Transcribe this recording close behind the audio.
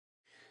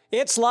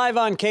It's live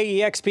on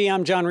KEXP.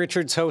 I'm John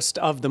Richards, host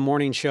of The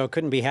Morning Show.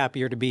 Couldn't be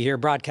happier to be here,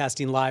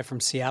 broadcasting live from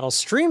Seattle,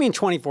 streaming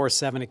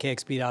 24/7 at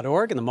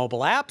KEXP.org and the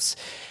mobile apps.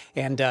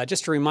 And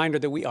just a reminder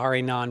that we are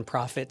a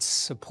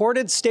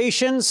nonprofit-supported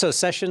station, so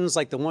sessions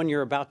like the one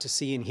you're about to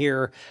see and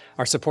hear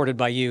are supported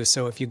by you.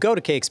 So if you go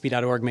to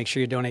KEXP.org, make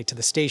sure you donate to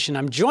the station.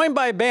 I'm joined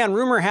by a band.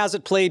 Rumor has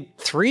it played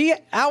 3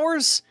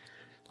 hours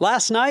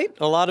last night.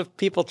 A lot of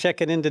people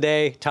checking in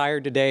today,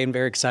 tired today, and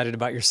very excited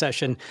about your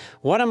session.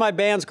 One of my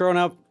bands growing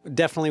up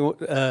definitely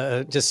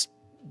just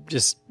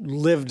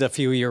lived a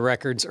few of your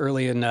records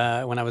early in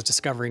when I was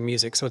discovering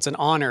music. So it's an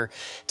honor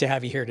to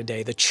have you here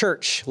today. The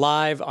Church,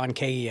 live on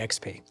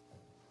KEXP.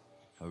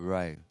 All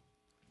right.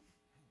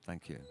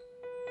 Thank you.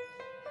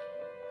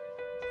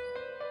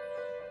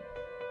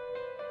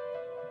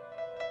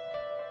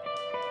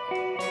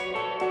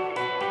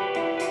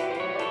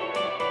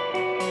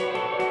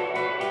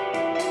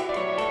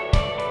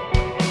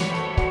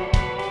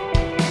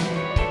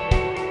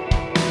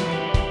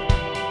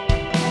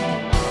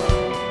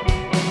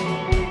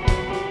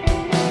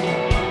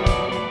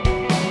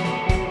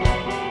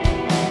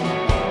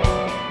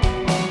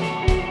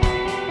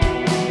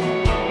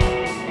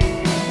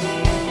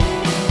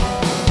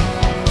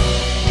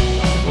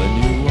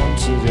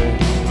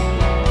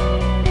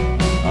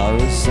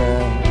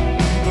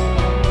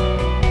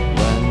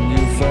 When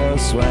you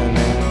first went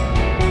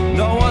in,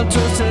 no one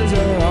twisted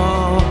your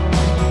arm.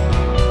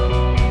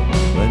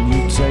 When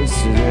you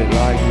tasted it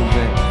like you've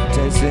been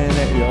tasting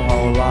it your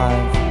whole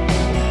life.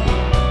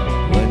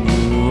 When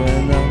you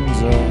went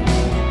under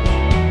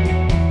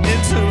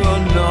into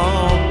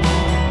unknown.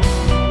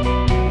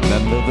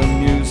 Remember the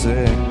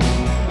music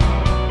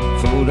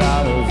flowed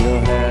out of your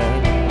head,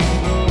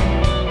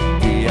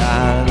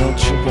 piano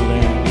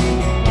trickling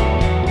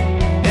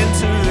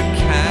into the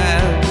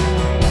can,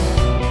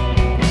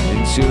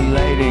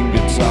 insulating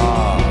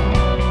guitar,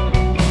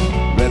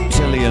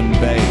 reptilian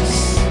bass,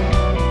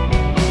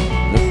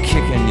 the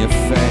kick in your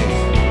face,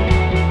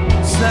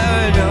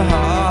 snare in your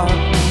heart.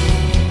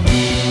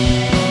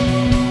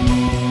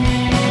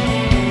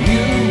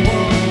 You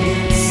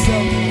wanted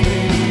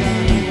something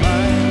out of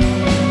life.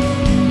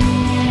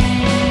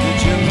 Did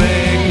you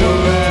make a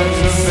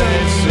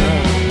reservation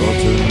for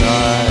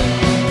tonight?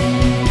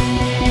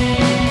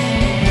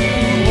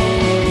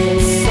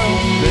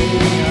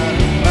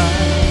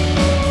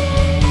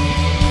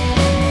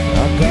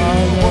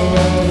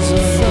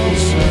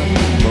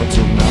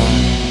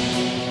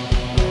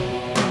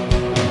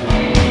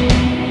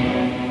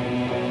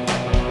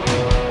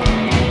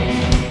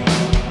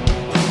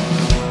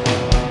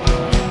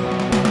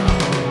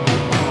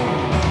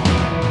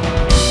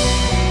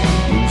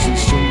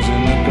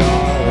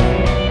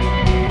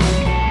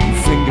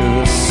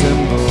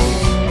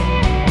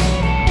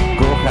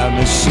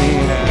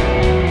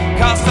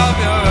 Cost of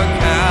your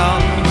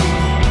account.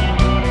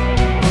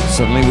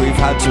 Suddenly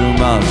we've had too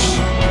much.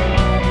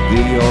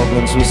 The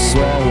organs were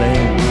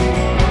swelling,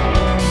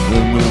 the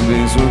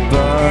movies were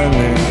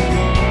burning,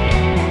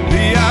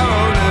 the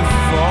arrow left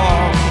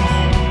fall.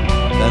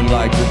 Then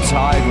like the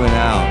tide went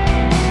out,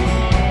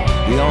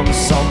 the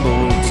ensemble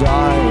were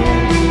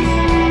dying,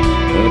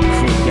 a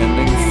quick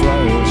ending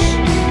flourish.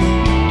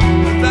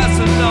 But that's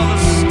another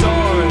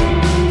story.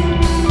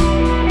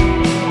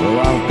 Well,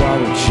 I've got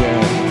to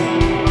check.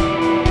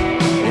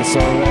 It's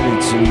already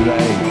too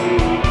late.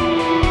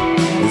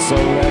 It's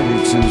already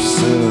too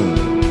soon.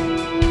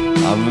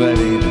 I'm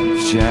ready to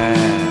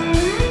jam.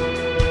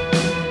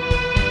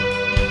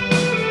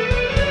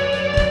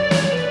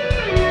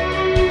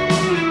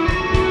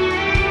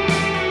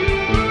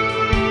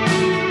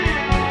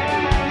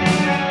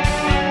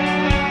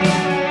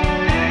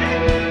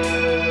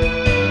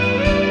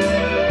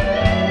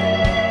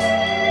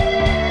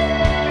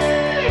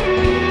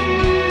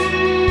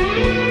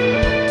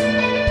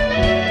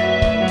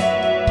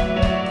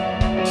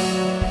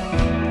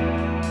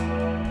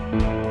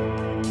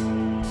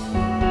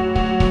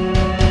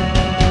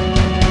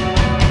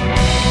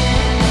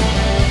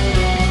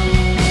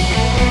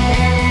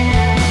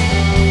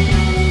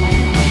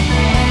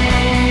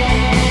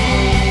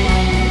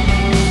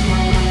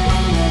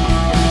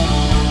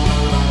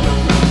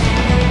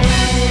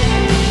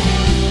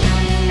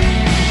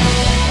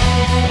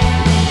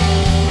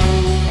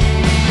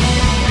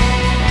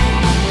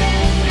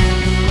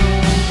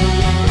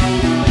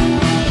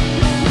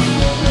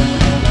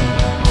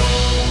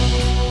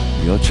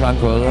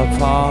 Tranquil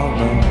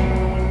apartment,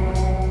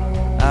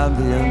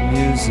 ambient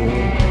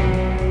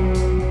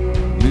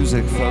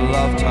music for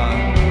love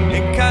time,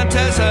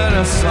 incantation and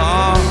a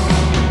song.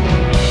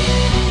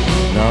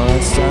 Now I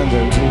stand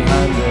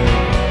empty-handed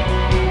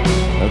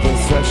at the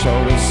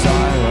threshold of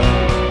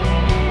silence,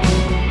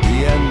 the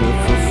end of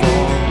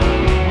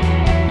performance,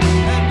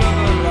 end of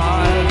a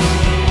life.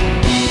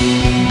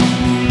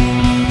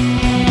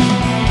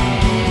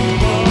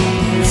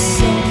 Is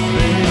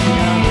something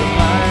out of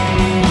mind?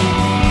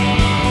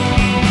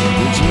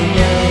 Did you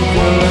make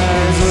a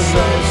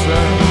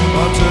reservation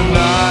for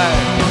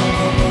tonight?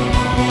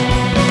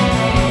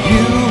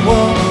 You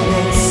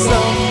wanted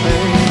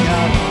something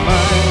out of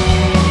mind.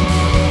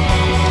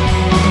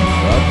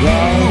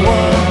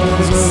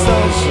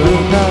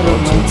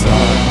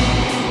 time.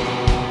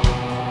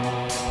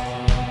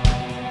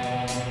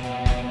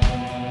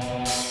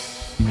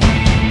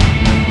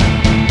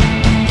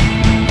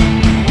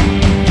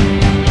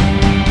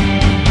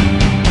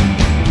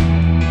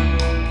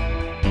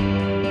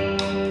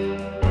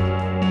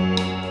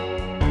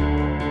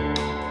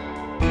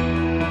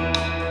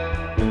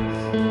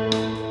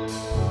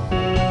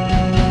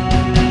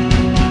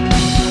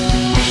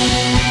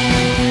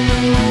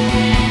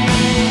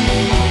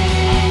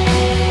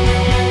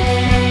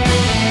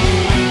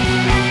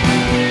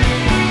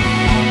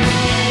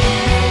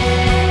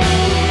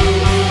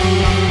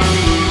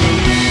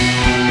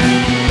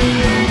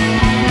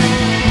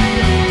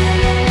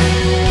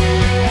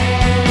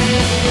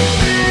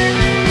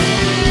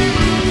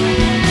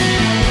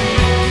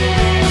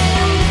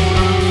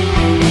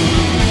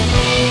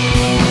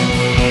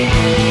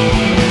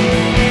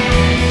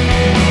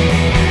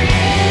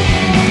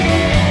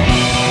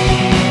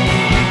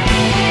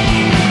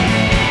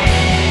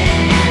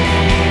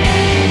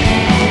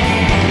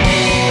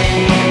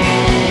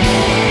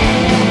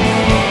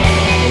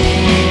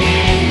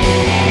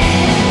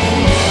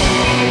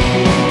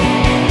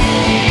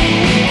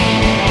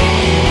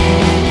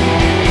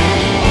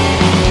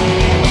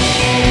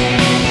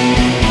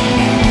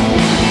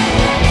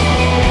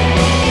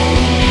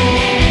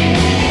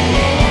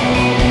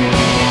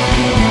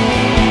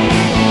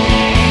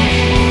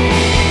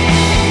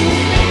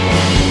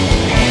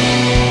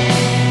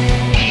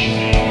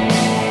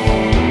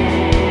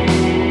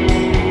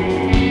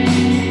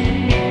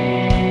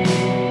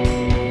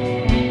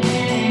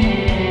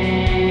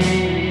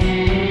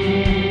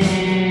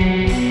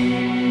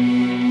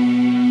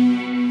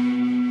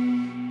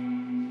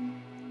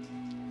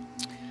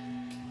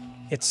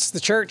 It's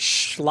the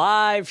church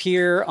live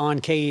here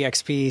on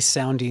KEXP,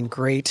 sounding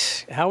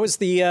great. How was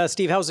the,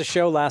 Steve, how was the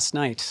show last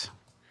night?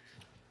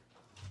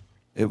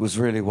 It was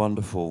really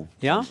wonderful.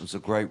 Yeah? It was a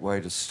great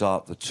way to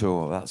start the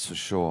tour, that's for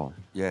sure.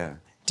 Yeah.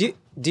 Do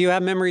you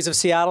have memories of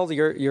Seattle,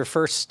 your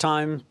first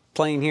time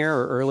playing here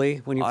or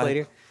early when you played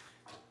here?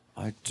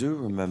 I do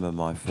remember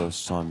my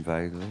first time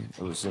vaguely.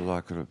 It was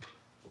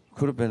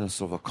could have been a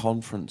sort of a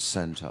conference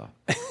center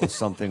or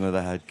something where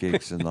they had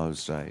gigs in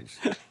those days.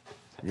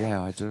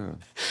 Yeah, I do.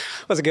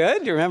 Was it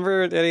good? Do you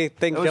remember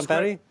anything jump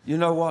out at you? You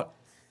know what?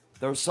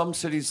 There are some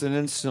cities that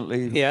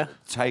instantly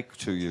take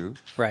to you.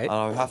 Right. And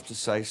I have to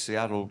say,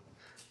 Seattle,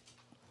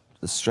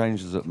 as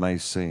strange as it may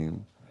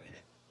seem,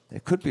 there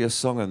could be a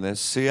song in there.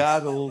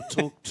 Seattle,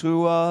 talk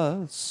to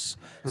us.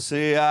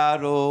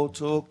 Seattle,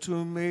 talk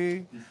to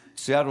me.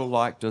 Seattle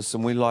liked us,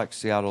 and we like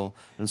Seattle.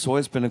 And it's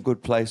always been a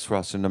good place for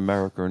us in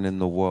America and in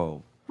the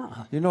world.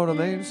 You know what I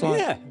mean? It's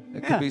like,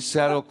 it could be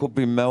Seattle, it could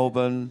be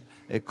Melbourne,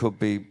 it could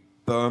be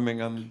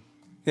Birmingham.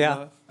 Yeah. You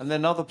know? And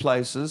then other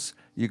places,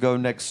 you go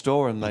next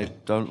door and they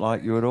don't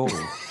like you at all.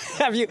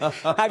 Have you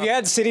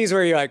had cities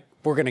where you're like,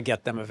 we're going to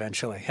get them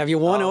eventually? Have you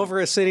won over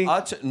a city? I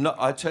tell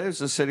you,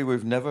 it's a city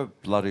we've never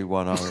bloody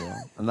won over,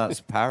 and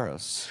that's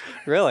Paris.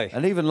 Really?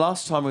 And even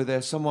last time we were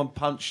there, someone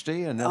punched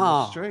Ian in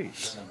the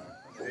street.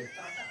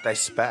 They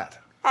spat.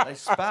 They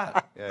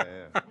spat. Yeah.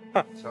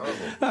 It's horrible.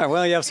 All right,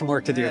 well, you have some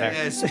work to do there.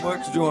 Yeah, some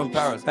work to do on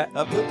Paris. Put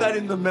that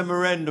in the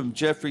memorandum,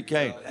 Jeffrey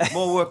Cain.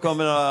 More work on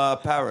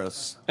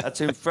Paris. That's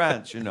in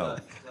France, you know.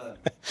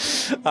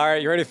 All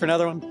right, you ready for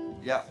another one?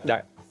 Yeah. All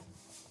right.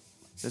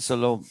 It's a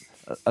little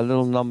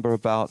number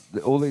about,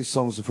 all these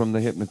songs are from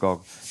the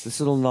Hypnogogue. This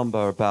little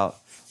number about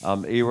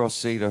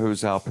Eros Ida,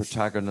 who's our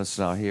protagonist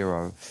and our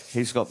hero.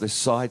 He's got this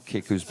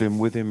sidekick who's been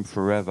with him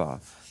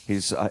forever.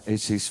 He's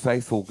his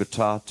faithful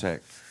guitar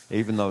tech.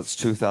 Even though it's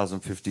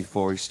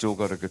 2054, he's still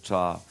got a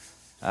guitar.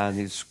 And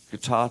his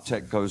guitar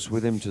tech goes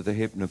with him to the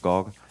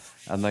Hypnogogue,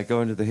 and they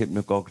go into the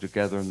Hypnogogue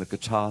together, and the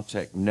guitar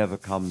tech never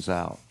comes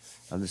out.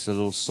 And this is a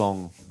little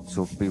song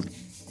sort of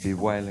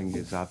bewailing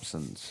his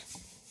absence.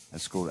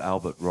 It's called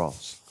Albert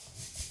Ross.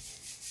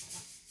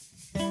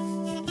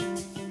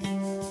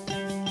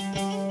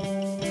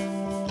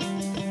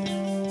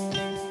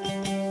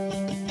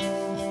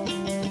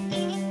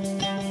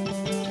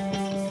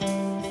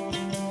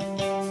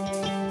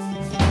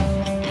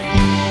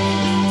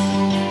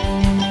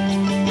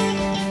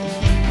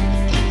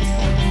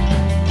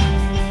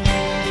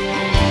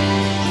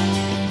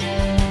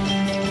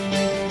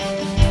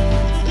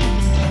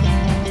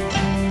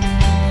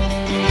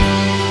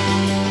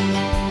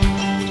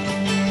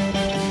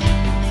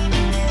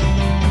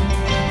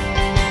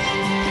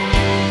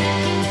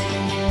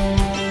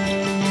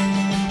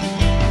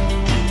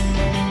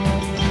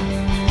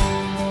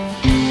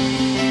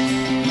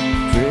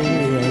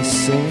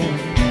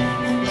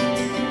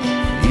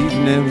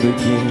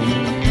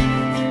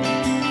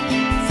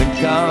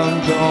 Think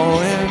I'm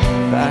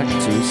going back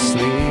to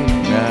sleep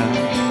now.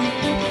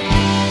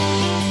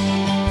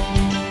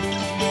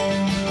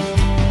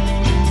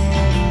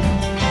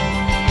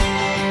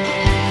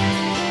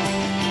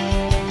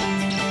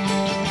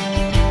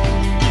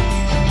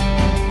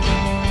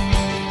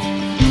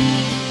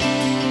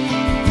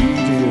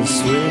 Eat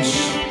wish,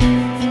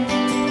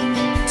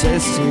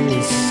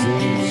 tastiest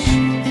dish,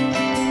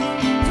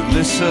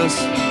 delicious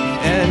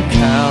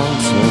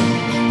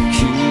encounter.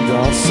 cute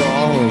us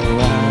all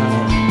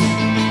around.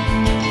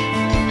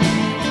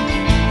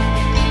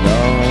 No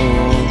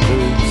one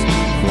lives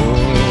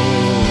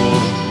forever.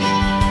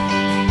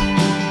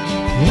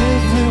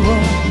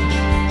 Everyone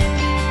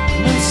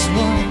must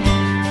want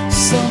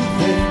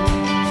something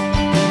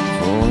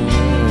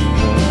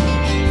forever.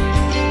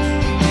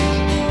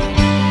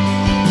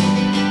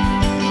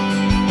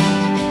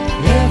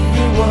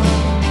 Everyone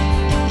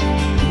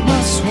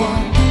must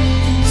want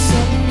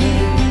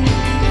something.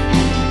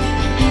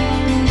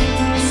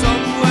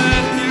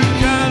 Somewhere you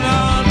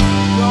cannot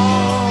go.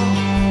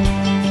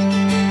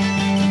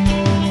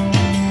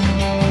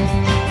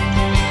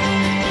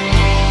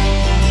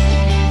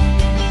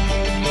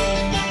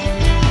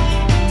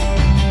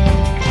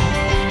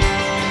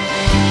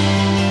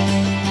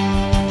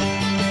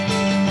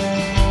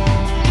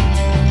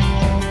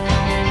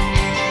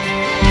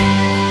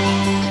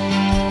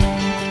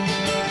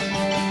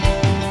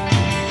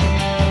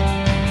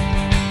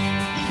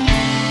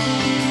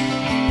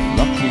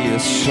 Lucky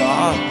as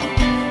shark,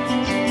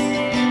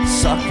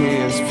 sucky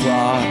as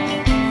fly.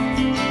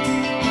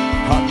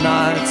 Hot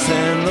nights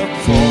in the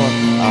port,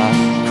 I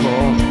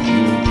caught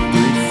you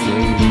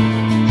briefly.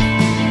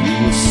 You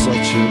were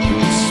such a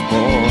good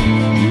sport.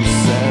 You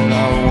said I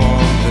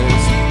want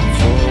this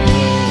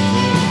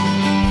forever.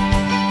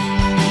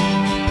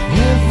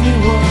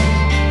 Everyone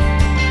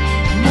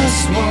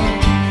must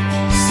want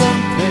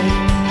something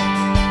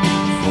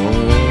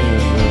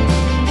forever.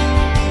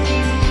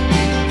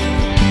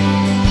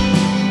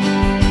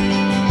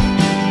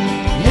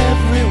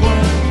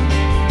 Everyone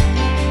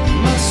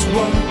must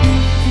want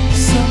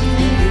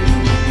something.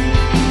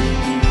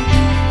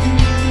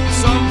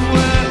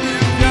 Somewhere you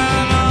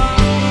cannot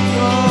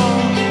go.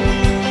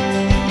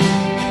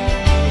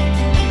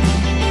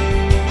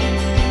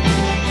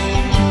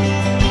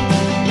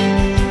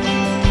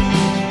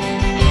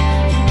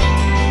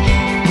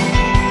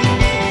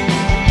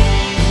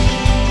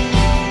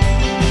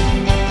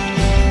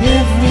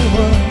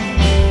 Everyone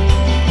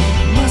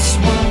must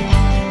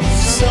want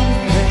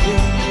something.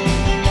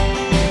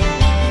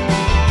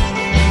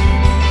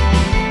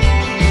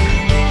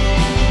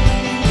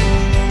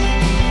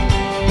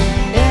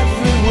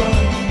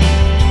 Everyone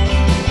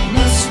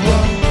must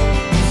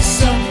want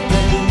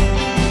something.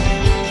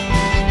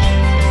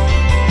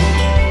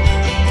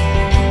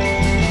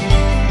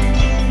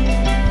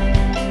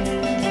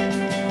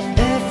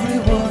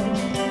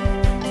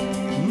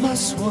 Everyone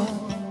must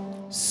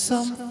want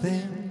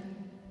something.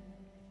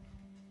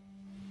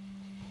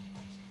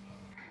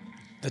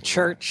 The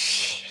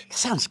Church.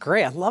 Sounds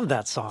great. I love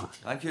that song.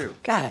 Thank you.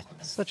 God,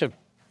 such a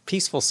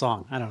peaceful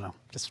song. I don't know.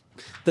 Just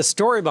the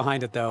story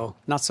behind it, though,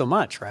 not so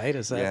much, right?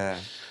 Is that?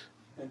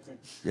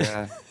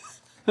 Yeah.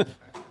 I'm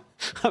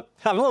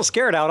a little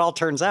scared how it all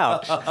turns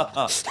out.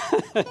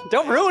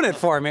 Don't ruin it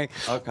for me.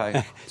 Okay.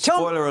 Tell-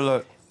 Spoiler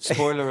alert.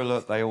 Spoiler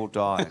alert, they all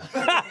die.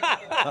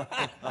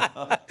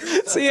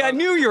 See, I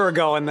knew you were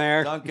going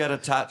there. Don't get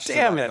attached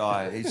Damn to that it.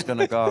 guy. He's going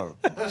to go.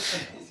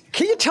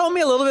 Can you tell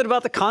me a little bit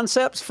about the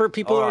concepts for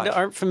people All who right.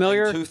 aren't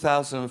familiar? In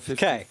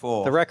 2054.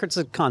 Okay, the record's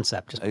a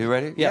concept. Are you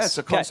ready? Yes. Yeah, it's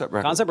a Okay. concept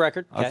record. Concept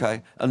record.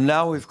 Okay. And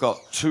now we've got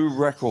 2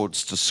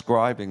 records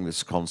describing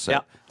this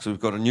concept. Yeah. So we've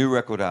got a new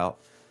record out.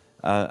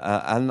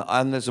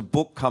 And there's a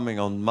book coming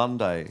on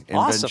Monday in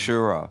Awesome.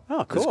 Ventura.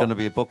 Oh, cool. There's going to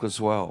be a book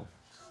as well.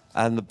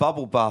 And the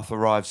bubble bath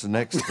arrives the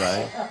next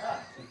day.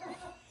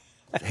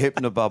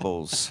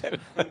 Hypnobubbles.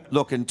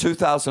 Look, in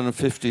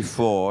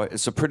 2054,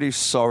 it's a pretty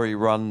sorry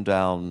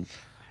rundown,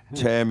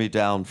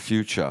 tear-me-down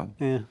future.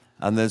 Yeah.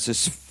 And there's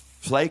this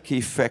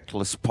flaky,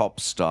 feckless pop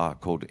star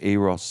called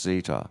Eros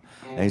Zeta.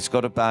 And he's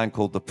got a band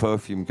called the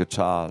Perfume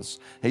Guitars.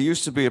 He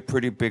used to be a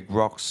pretty big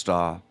rock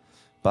star,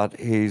 but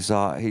he's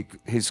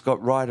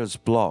got writer's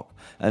block.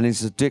 And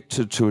he's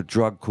addicted to a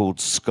drug called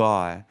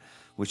Sky,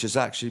 which has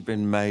actually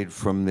been made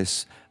from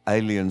this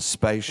alien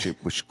spaceship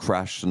which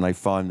crashed, and they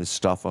find this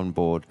stuff on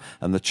board,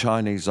 and the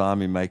Chinese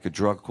army make a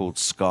drug called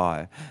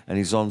Sky, and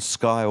he's on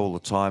Sky all the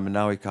time, and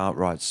now he can't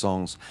write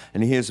songs,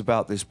 and he hears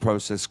about this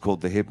process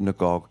called the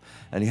Hypnogogue,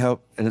 and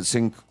it's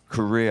in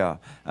Korea,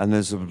 and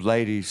there's a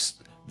lady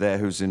there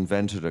who's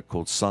invented it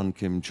called Sun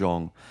Kim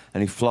Jong,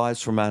 and he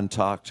flies from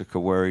Antarctica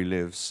where he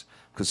lives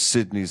because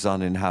Sydney's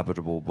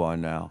uninhabitable by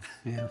now.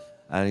 Yeah.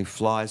 And he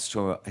flies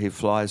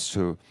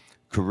to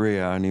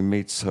Korea, and he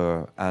meets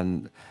her,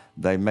 and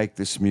they make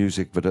this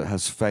music, but it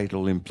has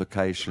fatal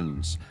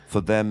implications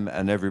for them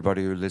and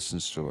everybody who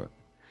listens to it.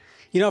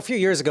 You know, a few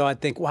years ago,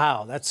 I'd think,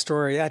 wow, that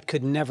story, that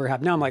could never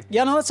happen. Now I'm like,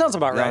 yeah, no, that sounds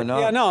about Yeah, right. no,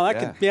 Yeah, no, that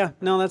yeah. could, yeah,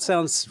 no, that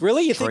sounds,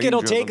 really? You think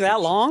it'll Stranger take than that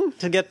fiction. long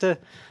to get to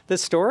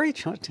this story?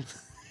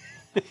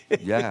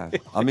 Yeah.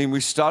 I mean, we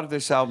started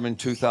this album in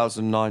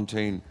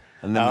 2019,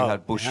 and then Oh, we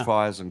had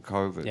bushfires and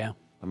COVID. Yeah.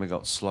 And we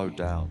got slowed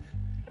down.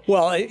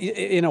 Well,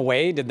 in a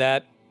way, did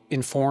that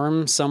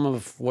inform some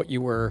of what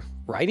you were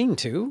writing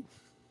too?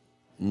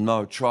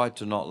 No, tried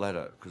to not let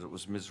it, because it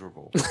was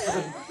miserable.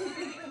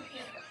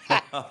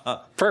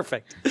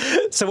 Perfect.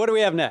 So what do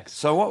we have next?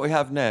 So what we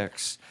have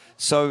next,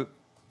 so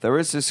there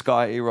is this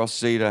guy, Eros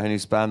Zeta, and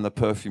his band, the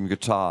Perfume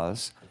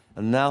Guitars,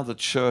 And now the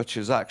church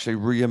has actually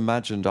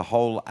reimagined a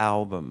whole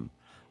album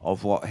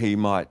of what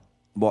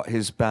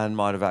his band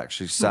might have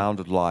actually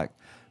sounded like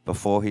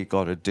before he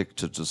got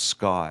addicted to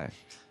Sky.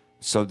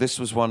 So this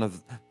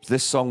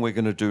song we're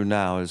going to do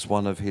now is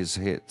one of his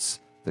hits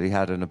that he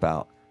had in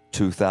about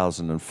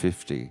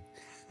 2050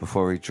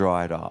 before he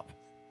dried up.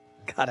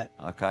 Got it.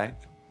 Okay?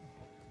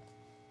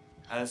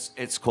 And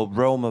it's called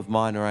Realm of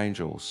Minor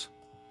Angels.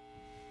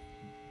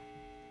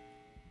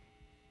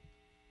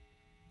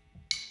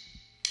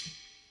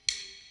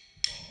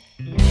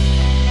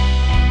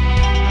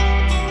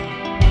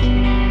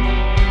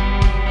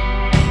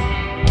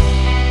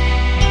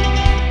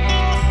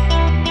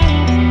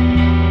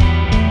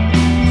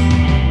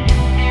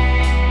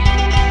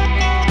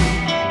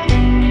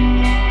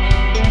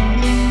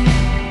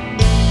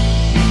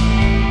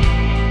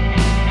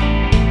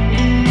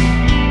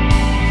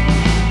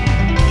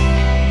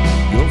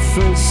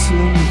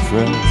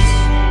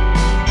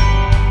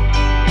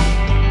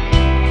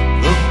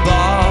 The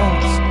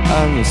bars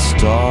and the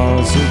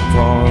stars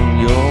upon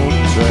your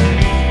tray,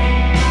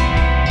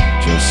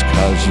 just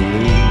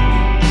casually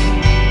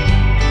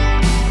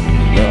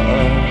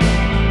love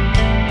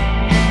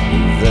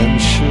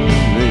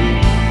eventually.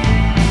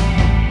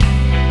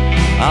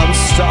 I'm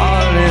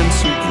starting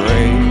to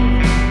break.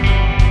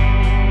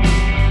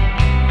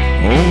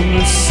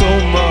 Only so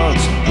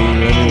much that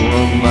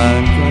anyone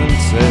man can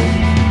take.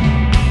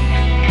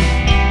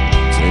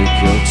 Take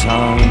your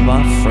time,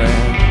 my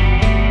friend.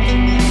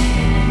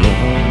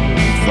 Love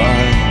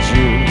finds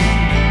you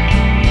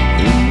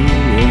in the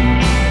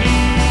end.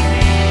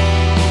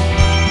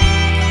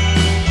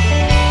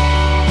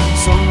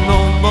 So no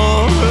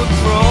more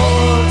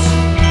approach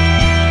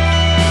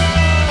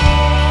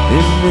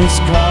in this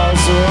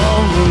cause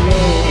on the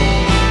road.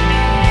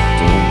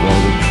 Don't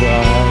bother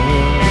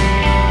crying.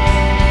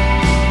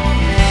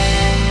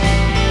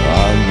 I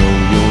know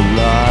you're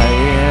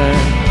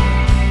lying.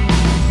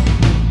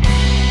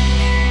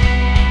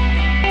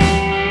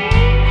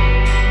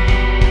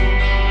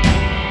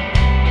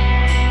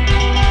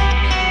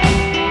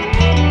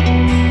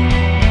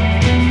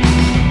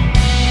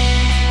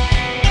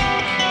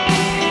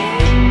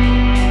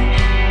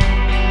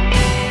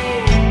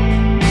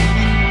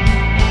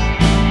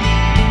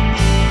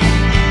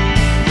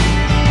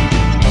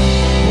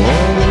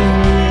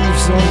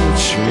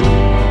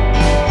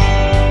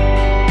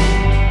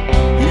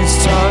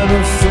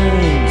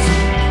 Things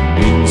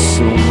mean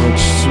so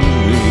much to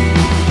me,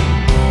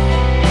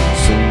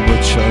 so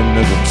much I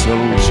never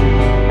told you.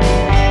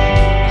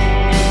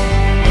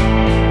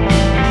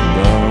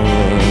 No,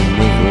 I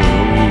never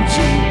owed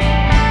you.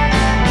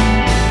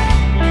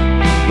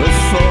 The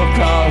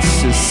forecast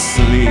is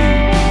sleep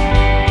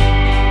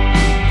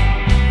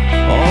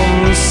on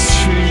the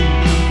street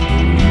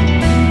we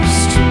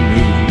used to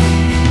meet.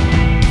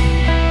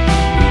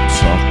 We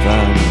talked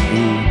and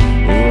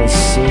it was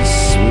so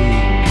sweet.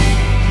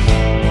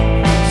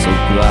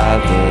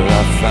 Glad that I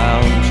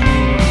found you.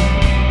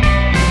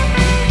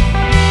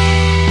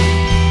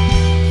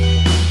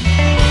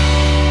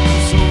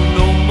 So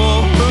no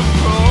more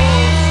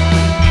approach.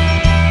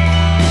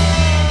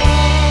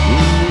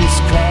 These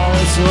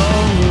cars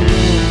on the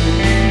road.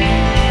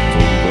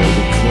 Don't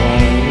bother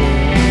crying.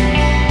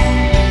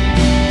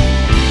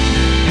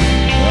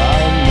 I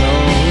know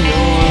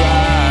you're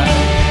right.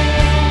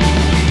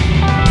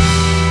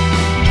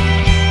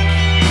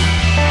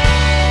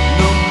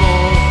 No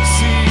more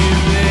seeing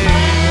it.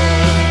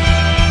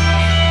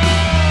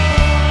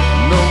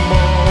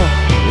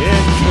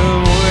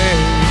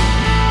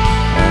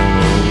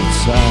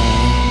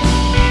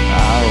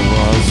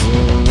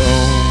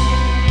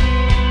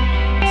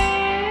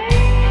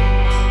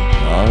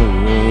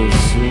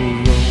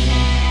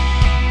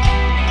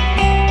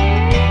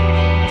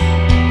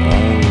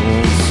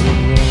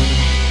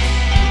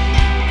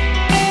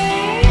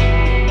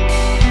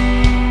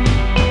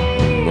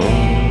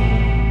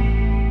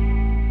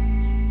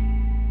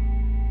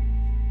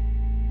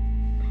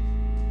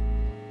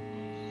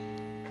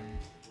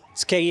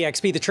 It's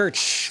KEXP, the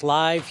church,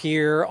 live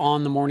here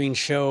on the morning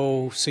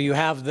show. So you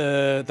have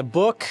the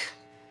book,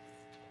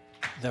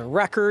 the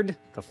record,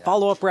 the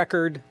follow-up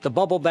record, the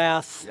bubble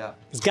bath. Yeah.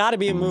 There's got to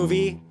be a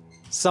movie,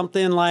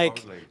 something like,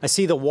 Totally. I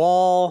see The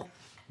Wahl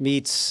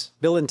meets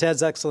Bill and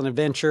Ted's Excellent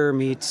Adventure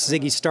meets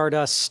Ziggy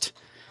Stardust,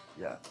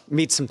 Yeah.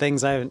 meets some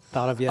things I haven't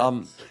thought of yet.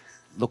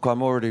 Look,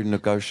 I'm already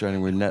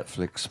negotiating with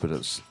Netflix, but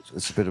it's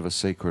a bit of a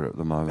secret at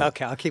the moment.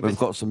 Okay, I'll keep We've it.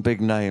 got some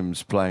big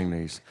names playing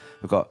these.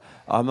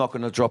 I'm not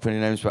going to drop any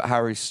names, but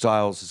Harry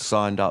Styles has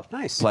signed up.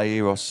 Nice. Play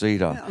Eros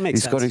Cedar. Yeah, that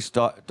makes He's got sense.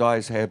 his dye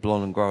his hair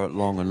blonde and grow it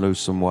long and lose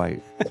some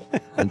weight,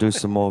 and do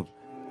some more,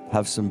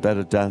 have some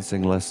better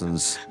dancing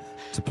lessons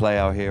to play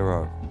our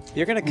hero.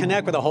 You're going to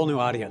connect with a whole new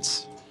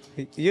audience.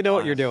 You know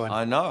what you're doing.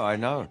 I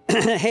know.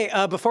 Hey,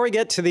 before we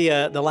get to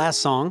the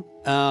last song,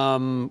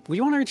 would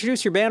you want to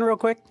introduce your band real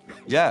quick?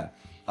 Yeah.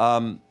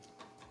 On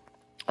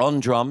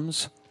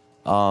drums,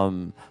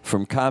 from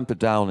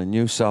Camperdown in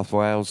New South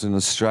Wales in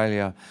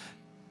Australia.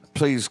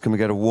 Please, can we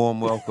get a warm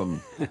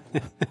welcome?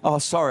 Oh,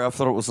 sorry, I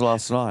thought it was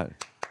last night.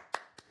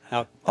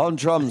 On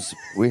drums,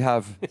 we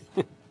have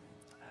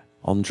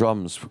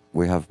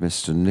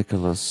Mr.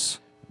 Nicholas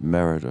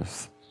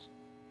Meredith.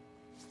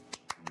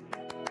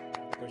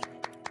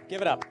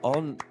 Give it up.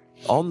 On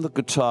the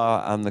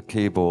guitar and the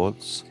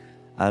keyboards,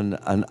 and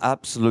an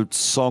absolute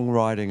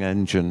songwriting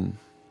engine.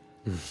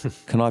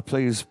 Can I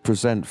please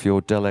present for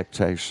your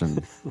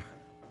delectation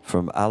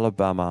from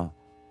Alabama,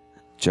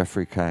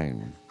 Jeffrey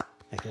Cain.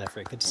 Thank you,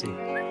 Jeffrey. Good to see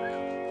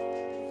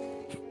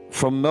you.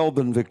 From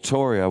Melbourne,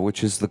 Victoria,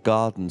 which is the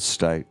Garden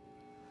State.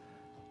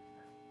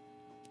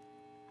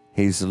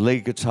 He's a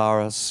lead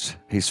guitarist.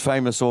 He's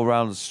famous all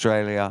around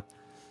Australia.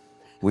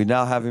 We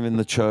now have him in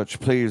the church.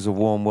 Please, a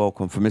warm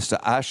welcome for Mr.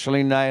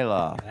 Ashley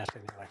Naylor.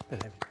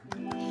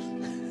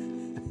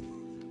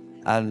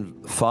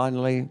 And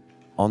finally,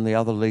 on the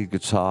other lead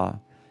guitar,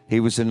 he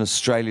was in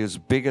Australia's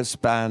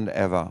biggest band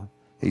ever.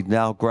 He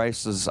now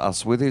graces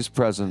us with his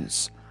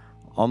presence.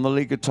 On the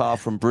lead guitar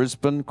from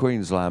Brisbane,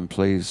 Queensland,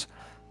 please,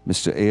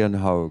 Mr. Ian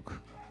Haug.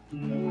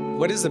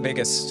 What is the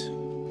biggest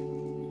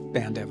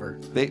band ever?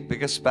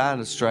 Biggest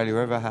band Australia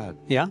ever had.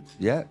 Yeah?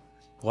 Yeah.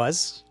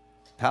 Was?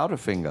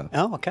 Powderfinger.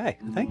 Oh, okay.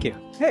 Thank you.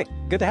 Hey,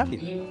 good to have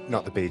you.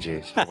 Not the Bee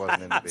Gees. It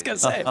wasn't in the I was going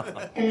to say.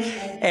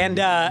 And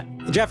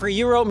Jeffrey,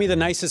 you wrote me the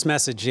nicest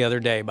message the other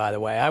day, by the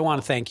way. I want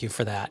to thank you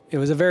for that. It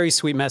was a very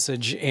sweet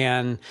message,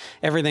 and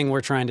everything we're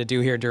trying to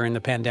do here during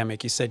the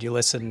pandemic, you said you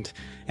listened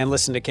to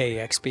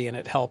KEXP, and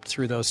it helped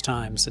through those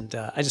times. And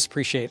I just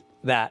appreciate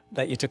that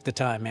you took the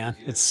time, man.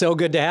 It's so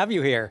good to have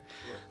you here.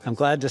 I'm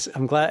glad.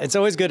 It's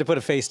always good to put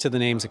a face to the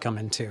names that come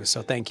in, too.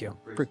 So thank you.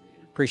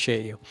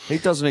 Appreciate you. He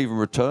doesn't even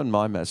return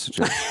my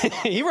messages.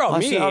 He wrote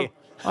me.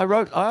 I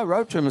wrote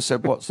to him and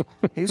said,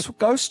 he's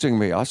ghosting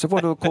me. I said,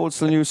 what records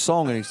the new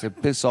song? And he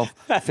said, piss off,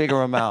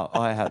 figure him out.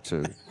 I had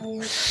to.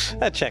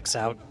 That checks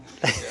out.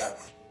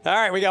 All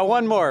right, we got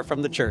one more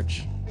from the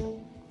church.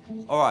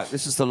 All right,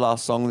 this is the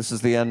last song. This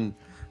is the end.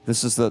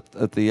 This is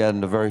at the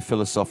end, a very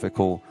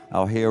philosophical.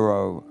 Our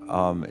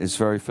hero is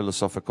very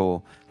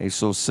philosophical. He's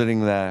sort of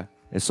sitting there.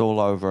 It's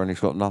all over, and he's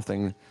got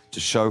nothing to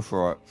show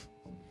for it.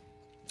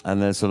 And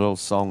there's a little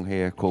song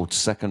here called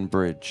Second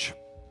Bridge.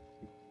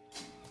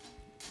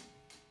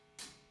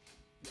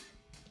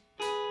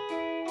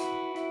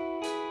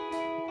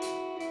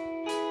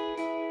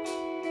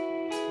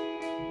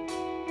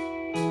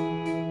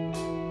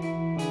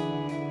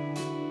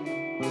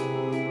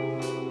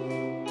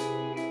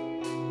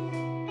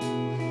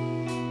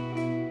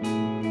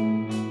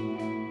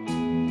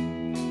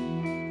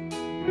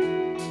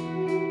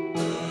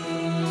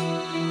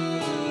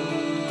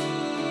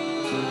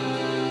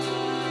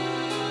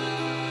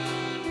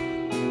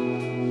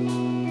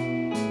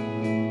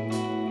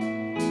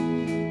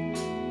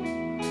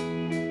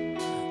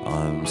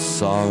 I'm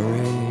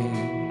sorry,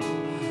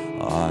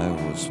 I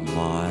was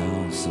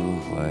miles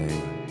away.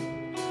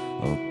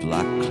 A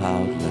black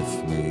cloud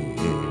left me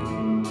here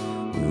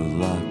with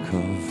lack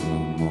of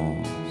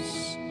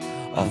remorse.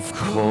 Of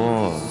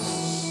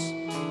course,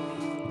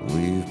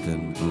 we've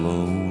been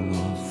blown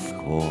off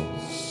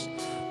course.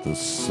 The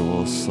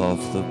source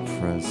of the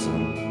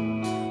present,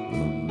 the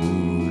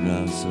moon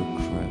as a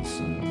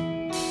crescent.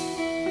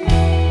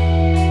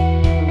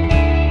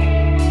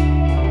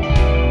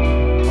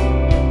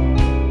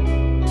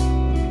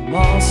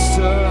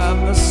 Master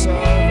and the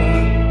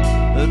servant,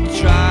 the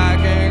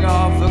dragging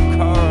of the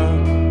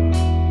current.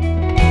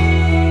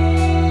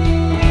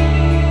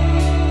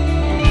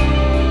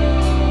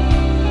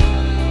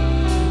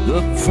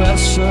 The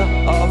pressure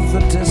of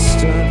the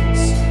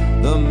distance,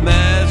 the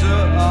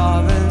measure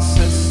of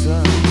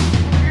insistence.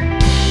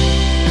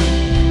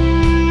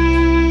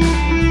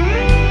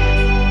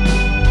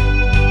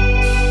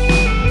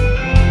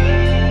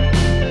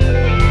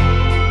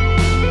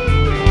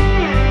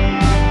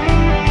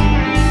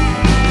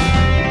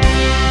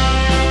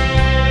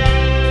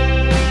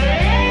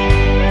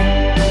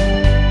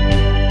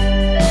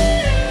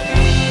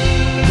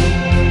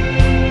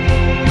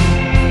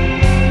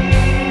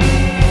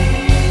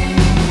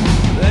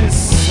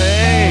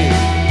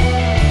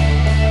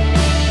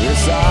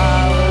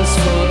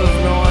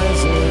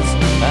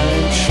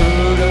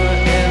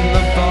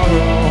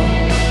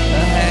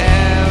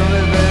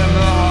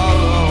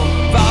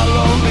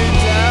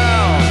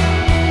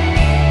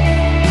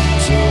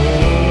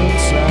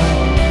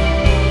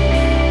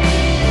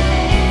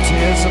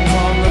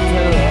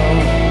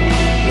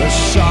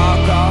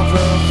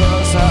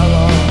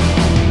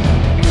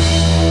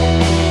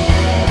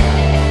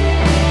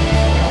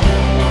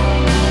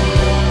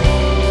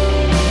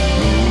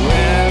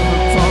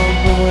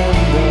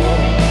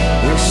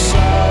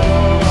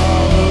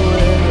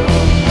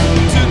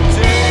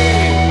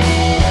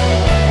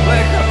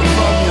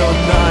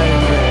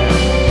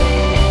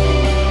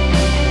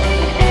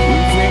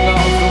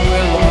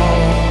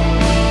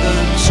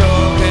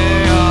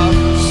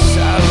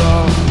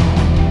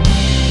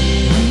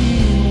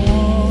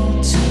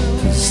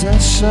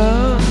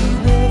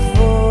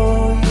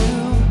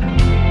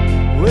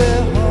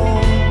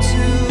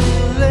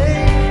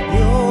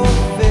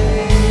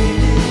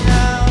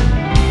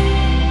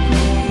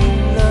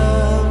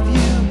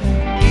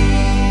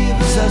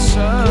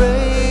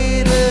 Great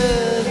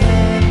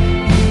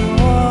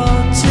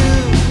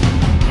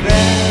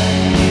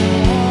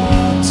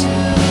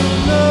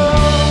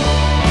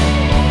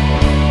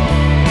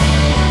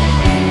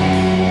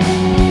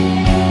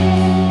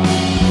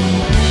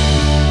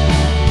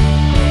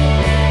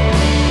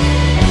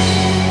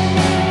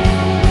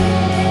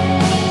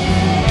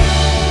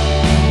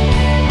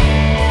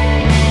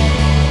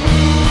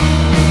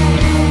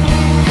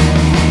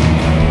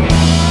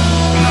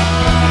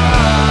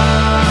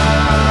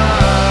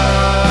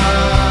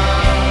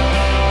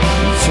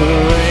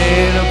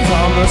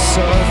the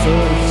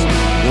surface,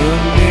 the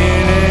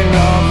meaning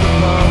of the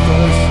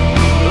purpose.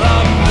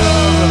 I'm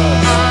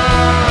nervous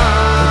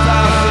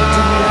about the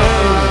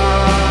delay,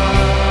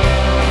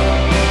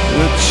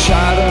 the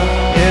chatter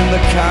in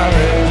the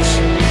carriage,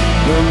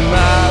 the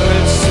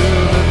marriage to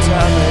the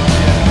damage.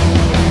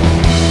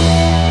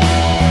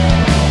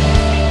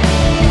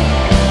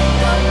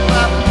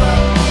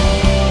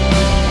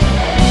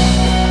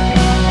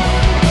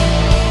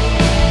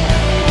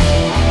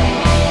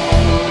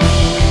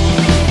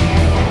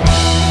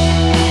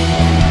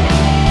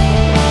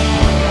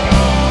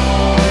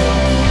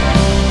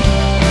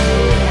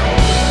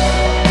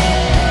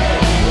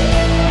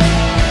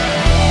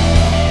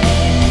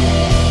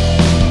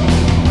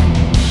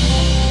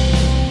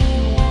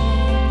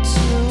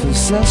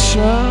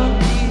 Possession.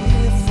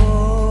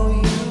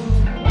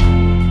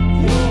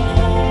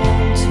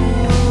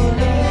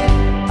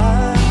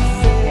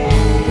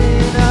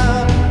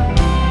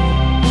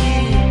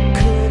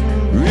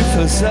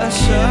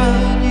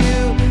 Repossession.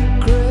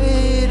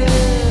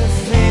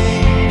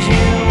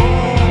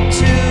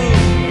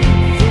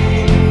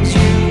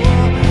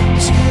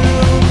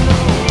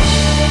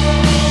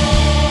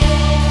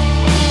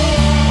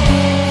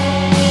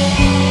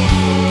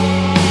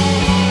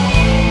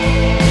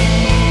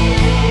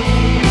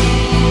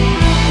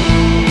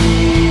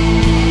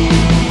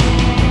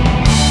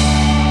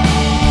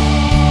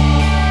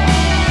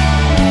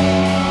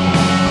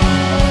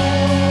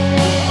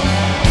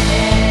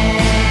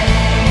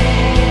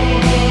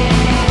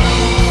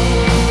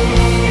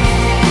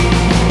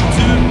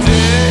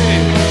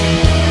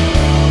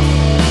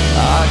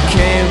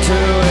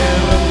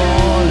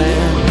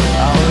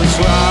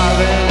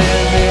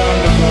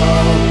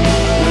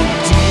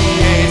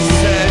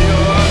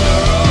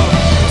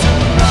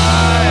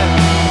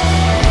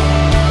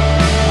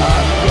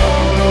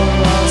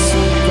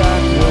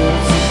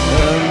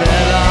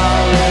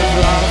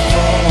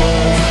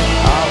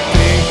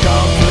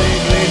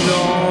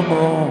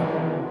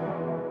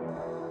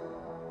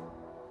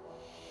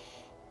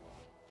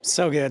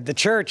 So good. The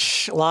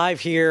church live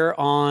here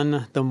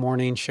on the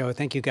morning show.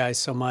 Thank you guys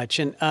so much.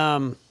 And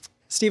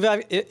Steve,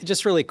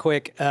 just really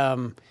quick,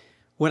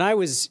 when I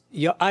was,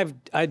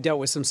 I dealt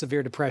with some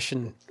severe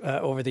depression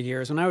over the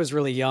years. When I was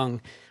really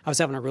young, I was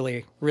having a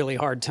really, really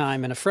hard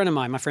time. And a friend of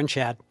mine, my friend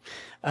Chad,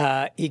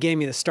 he gave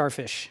me the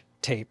Starfish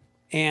tape.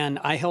 And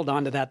I held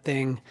on to that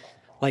thing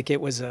like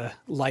it was a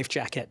life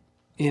jacket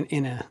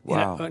in an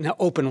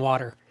open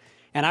water.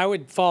 And I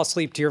would fall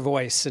asleep to your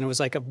voice, and it was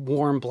like a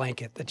warm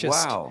blanket that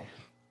just... Wow.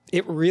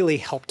 It really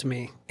helped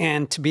me.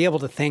 And to be able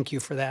to thank you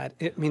for that,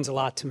 it means a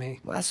lot to me.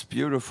 Well, that's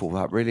beautiful.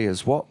 That really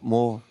is. What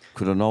more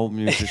could an old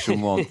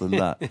musician want than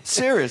that?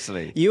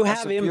 Seriously. You have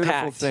that's a impact.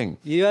 Beautiful thing.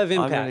 You have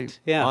impact.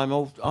 Yeah. I'm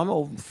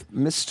all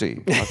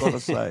misty, I've got to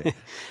say.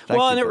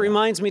 Well, and it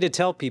reminds me to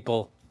tell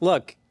people,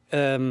 look,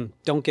 don't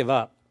give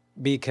up.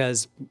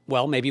 Because,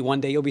 well, maybe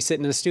one day you'll be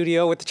sitting in a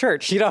studio with the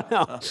church. You don't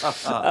know.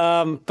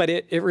 But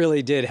it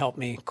really did help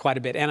me quite a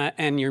bit.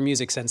 And your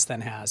music since then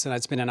has. And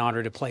it's been an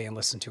honor to play and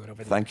listen to it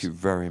over the years. Thank you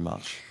very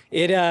much.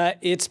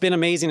 It's been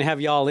amazing to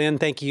have y'all in.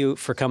 Thank you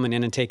for coming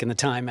in and taking the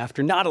time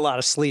after not a lot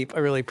of sleep. I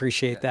really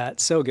appreciate that.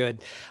 So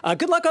good.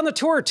 Good luck on the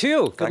tour,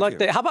 too. Good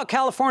luck. How about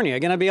California?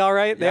 Going to be all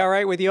right? Yeah. They all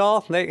right with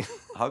y'all?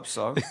 Hope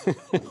so.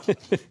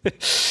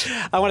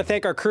 I want to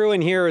thank our crew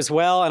in here as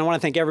well, and I want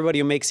to thank everybody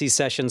who makes these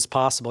sessions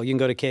possible. You can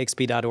go to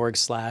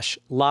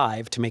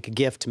kexp.org/live to make a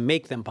gift to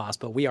make them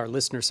possible. We are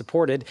listener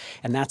supported,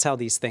 and that's how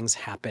these things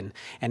happen.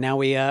 And now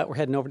we're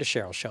heading over to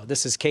Cheryl's show.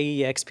 This is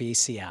KEXP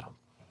Seattle.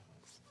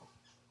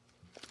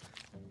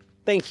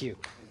 Thank you.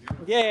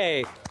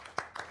 Yay.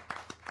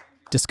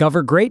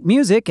 Discover great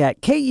music at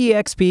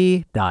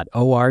kexp.org.